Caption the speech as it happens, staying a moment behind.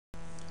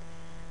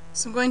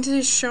So I'm going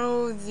to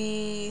show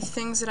the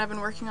things that I've been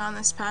working on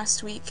this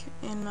past week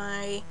in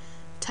my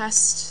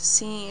test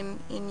scene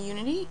in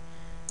Unity.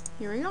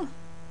 Here we go.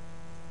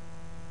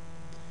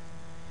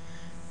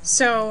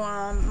 So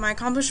my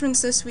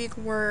accomplishments this week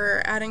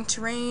were adding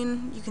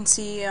terrain. You can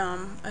see a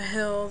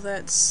hill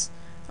that's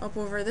up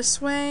over this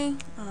way.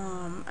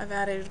 I've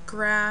added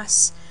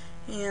grass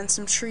and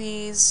some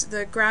trees.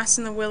 The grass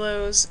and the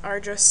willows are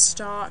just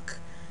stock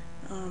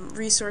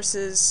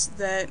resources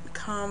that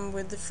come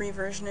with the free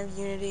version of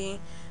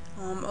Unity,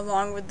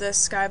 along with the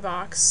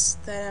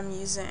skybox that I'm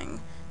using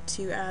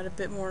to add a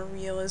bit more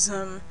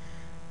realism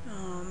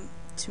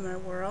to my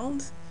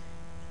world.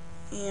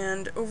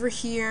 And over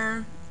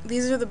here,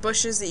 these are the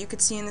bushes that you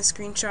could see in the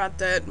screenshot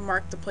that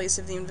mark the place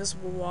of the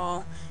invisible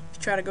wall. If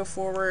you try to go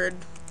forward,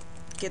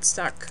 get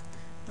stuck,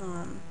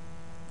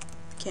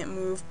 can't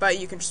move, but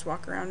you can just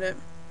walk around it.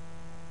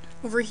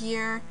 Over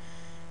here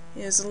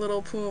is a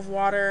little pool of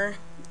water.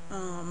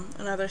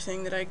 Another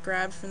thing that I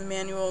grabbed from the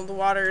manual. The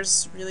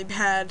water's really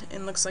bad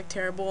and looks like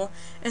terrible,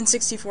 and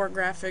 64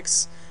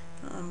 graphics,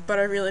 but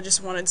I really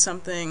just wanted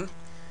something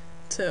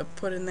to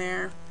put in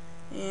there.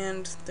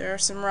 And there are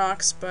some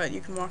rocks, but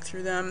you can walk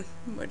through them,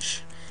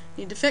 which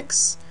need to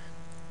fix.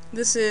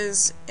 This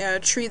is a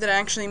tree that I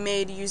actually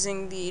made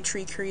using the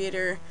tree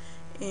creator,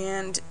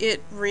 and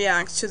it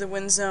reacts to the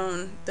wind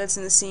zone that's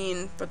in the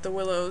scene, but the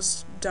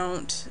willows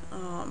don't.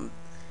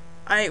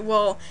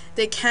 Well,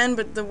 they can,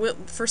 but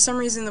for some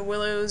reason the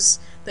willows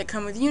that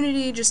come with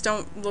Unity just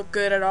don't look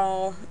good at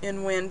all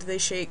in wind. They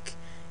shake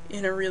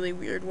in a really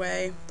weird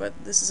way, but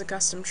this is a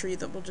custom tree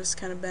that will just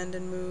kind of bend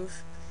and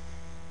move.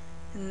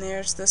 And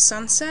there's the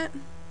sunset,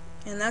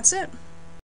 and that's it.